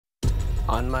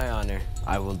On my honor,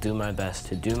 I will do my best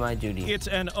to do my duty. It's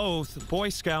an oath Boy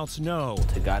Scouts know.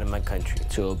 To God and my country,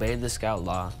 to obey the Scout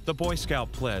law. The Boy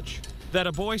Scout pledge. That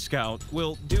a Boy Scout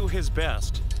will do his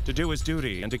best to do his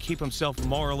duty and to keep himself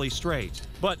morally straight.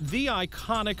 But the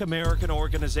iconic American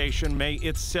organization may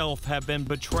itself have been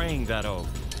betraying that oath,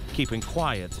 keeping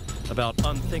quiet about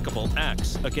unthinkable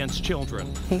acts against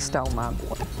children. He stole my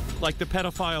boy. Like the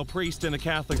pedophile priest in the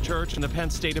Catholic Church and the Penn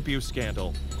State abuse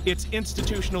scandal. It's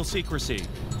institutional secrecy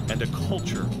and a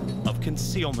culture of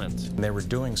concealment. And they were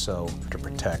doing so to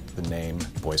protect the name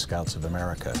Boy Scouts of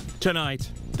America. Tonight,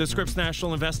 the Scripps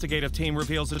National Investigative Team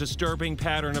reveals a disturbing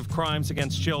pattern of crimes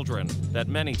against children that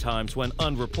many times went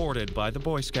unreported by the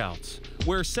Boy Scouts,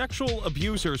 where sexual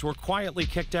abusers were quietly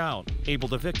kicked out, able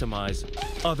to victimize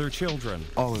other children.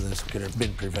 All of this could have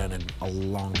been prevented a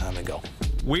long time ago.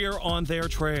 We're on their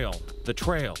trail, the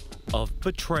trail of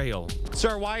betrayal.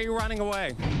 Sir, why are you running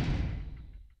away?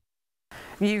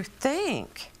 You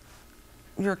think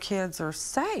your kids are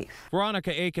safe.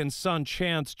 Veronica Aiken's son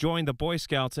Chance joined the Boy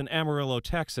Scouts in Amarillo,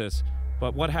 Texas,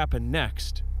 but what happened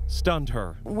next stunned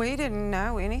her. We didn't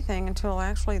know anything until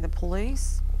actually the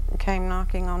police came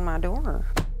knocking on my door.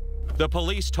 The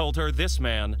police told her this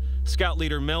man, Scout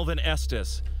leader Melvin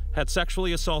Estes, had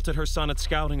sexually assaulted her son at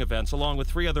scouting events along with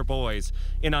 3 other boys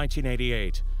in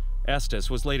 1988. Estes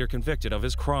was later convicted of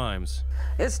his crimes.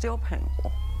 It's still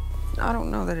painful. I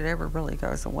don't know that it ever really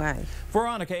goes away.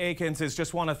 Veronica Aikens is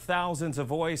just one of thousands of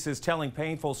voices telling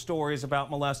painful stories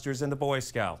about molesters in the Boy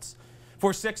Scouts.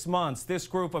 For 6 months, this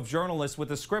group of journalists with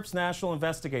the Scripps National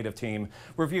Investigative Team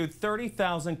reviewed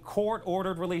 30,000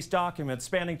 court-ordered release documents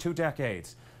spanning 2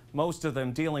 decades, most of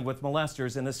them dealing with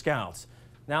molesters in the Scouts.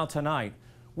 Now tonight,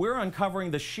 we're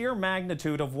uncovering the sheer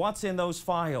magnitude of what's in those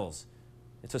files.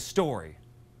 It's a story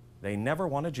they never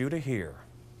wanted you to hear.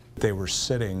 They were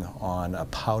sitting on a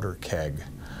powder keg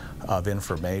of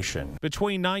information.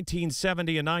 Between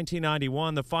 1970 and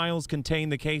 1991, the files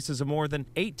contained the cases of more than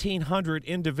 1,800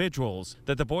 individuals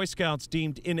that the Boy Scouts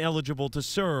deemed ineligible to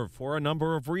serve for a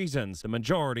number of reasons, the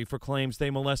majority for claims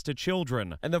they molested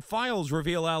children. And the files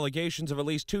reveal allegations of at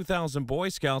least 2,000 Boy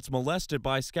Scouts molested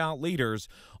by Scout leaders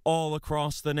all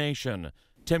across the nation.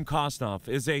 Tim Kosnoff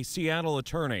is a Seattle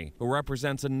attorney who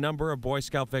represents a number of Boy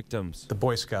Scout victims. The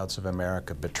Boy Scouts of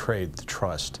America betrayed the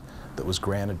trust that was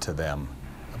granted to them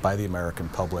by the American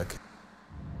public.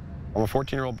 I'm a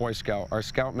 14-year-old Boy Scout. Our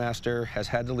Scoutmaster has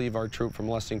had to leave our troop for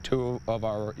molesting 2 of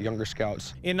our younger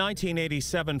Scouts. In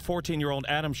 1987, 14-year-old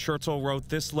Adam Schertzel wrote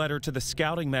this letter to the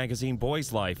scouting magazine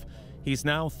Boy's Life. He's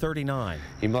now 39.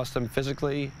 He molested them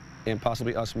physically and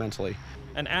possibly us mentally.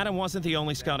 And Adam wasn't the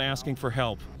only Scout asking for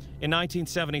help. In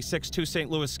 1976, 2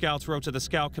 St. Louis Scouts wrote to the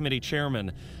Scout Committee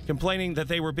chairman, complaining that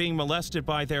they were being molested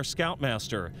by their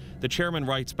Scoutmaster. The chairman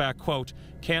writes back, quote,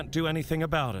 "Can't do anything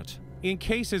about it." In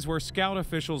cases where Scout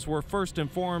officials were first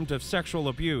informed of sexual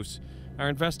abuse, our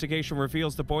investigation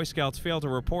reveals the Boy Scouts failed to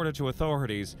report it to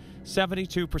authorities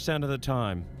 72% of the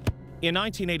time. In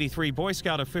 1983, Boy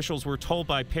Scout officials were told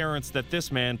by parents that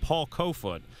this man, Paul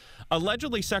Kofoot,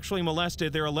 allegedly sexually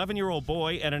molested their 11-year-old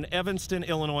boy at an Evanston,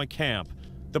 Illinois camp.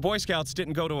 The Boy Scouts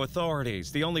didn't go to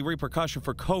authorities. The only repercussion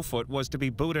for Kofoot was to be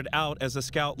booted out as a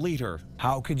Scout leader.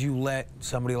 How could you let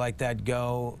somebody like that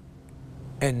go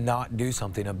and not do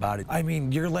something about it? I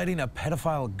mean, you're letting a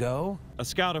pedophile go? A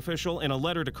Scout official in a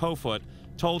letter to Kofoot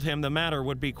told him the matter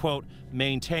would be, quote,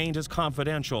 maintained as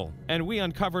confidential. And we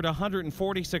uncovered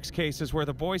 146 cases where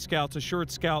the Boy Scouts assured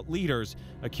Scout leaders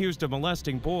accused of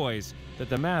molesting boys that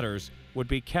the matters would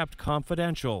be kept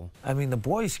confidential. I mean, the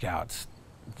Boy Scouts,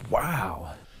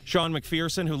 wow. Sean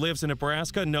McPherson, who lives in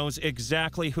Nebraska, knows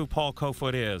exactly who Paul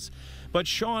Kofoot is. But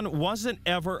Sean wasn't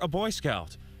ever a Boy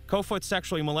Scout. Kofoot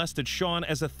sexually molested Sean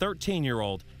as a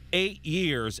 13-year-old, 8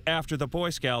 years after the Boy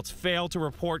Scouts failed to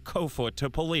report Kofoot to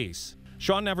police.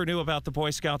 Sean never knew about the Boy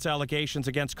Scouts' allegations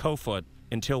against Kofoot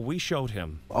until we showed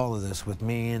him. All of this with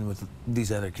me and with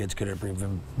these other kids could have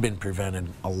been prevented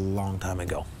a long time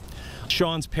ago.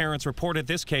 Sean's parents reported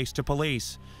this case to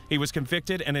police. He was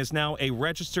convicted and is now a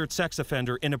registered sex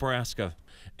offender in Nebraska.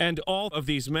 And all of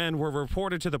these men were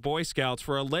reported to the Boy Scouts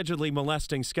for allegedly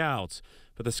molesting Scouts,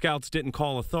 but the Scouts didn't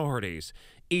call authorities.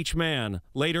 Each man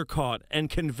later caught and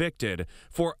convicted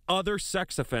for other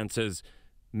sex offenses,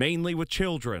 mainly with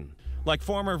children. Like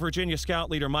former Virginia Scout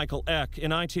leader Michael Eck,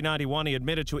 in 1991 he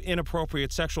admitted to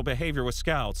inappropriate sexual behavior with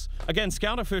Scouts. Again,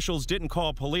 Scout officials didn't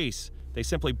call police. They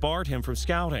simply barred him from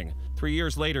scouting. 3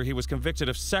 years later, he was convicted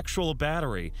of sexual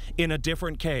battery in a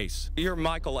different case. You're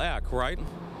Michael Eck, right?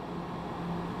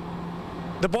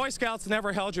 The Boy Scouts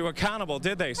never held you accountable,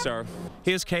 did they, sir?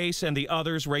 His case and the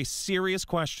others raise serious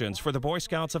questions for the Boy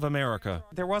Scouts of America.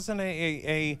 There wasn't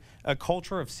a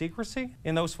culture of secrecy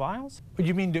in those files?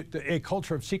 You mean a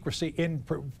culture of secrecy in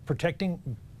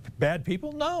protecting bad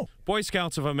people? No. Boy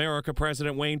Scouts of America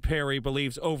President Wayne Perry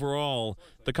believes overall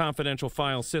the confidential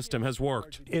file system has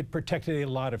worked. It protected a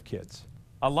lot of kids.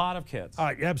 A lot of kids?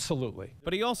 Absolutely.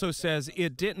 But he also says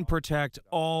it didn't protect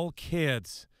all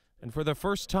kids, and for the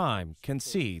first time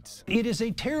concedes. It is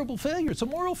a terrible failure. It's a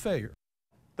moral failure.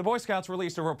 The Boy Scouts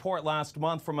released a report last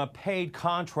month from a paid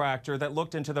contractor that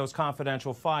looked into those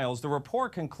confidential files. The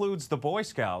report concludes the Boy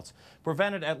Scouts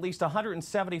prevented at least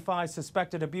 175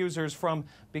 suspected abusers from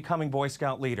becoming Boy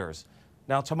Scout leaders.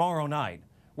 Now, tomorrow night,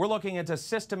 we're looking into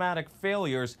systematic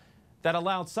failures that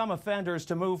allowed some offenders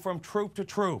to move from troop to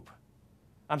troop.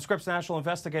 I'm Scripps National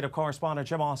Investigative Correspondent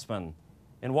Jim Osman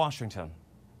in Washington.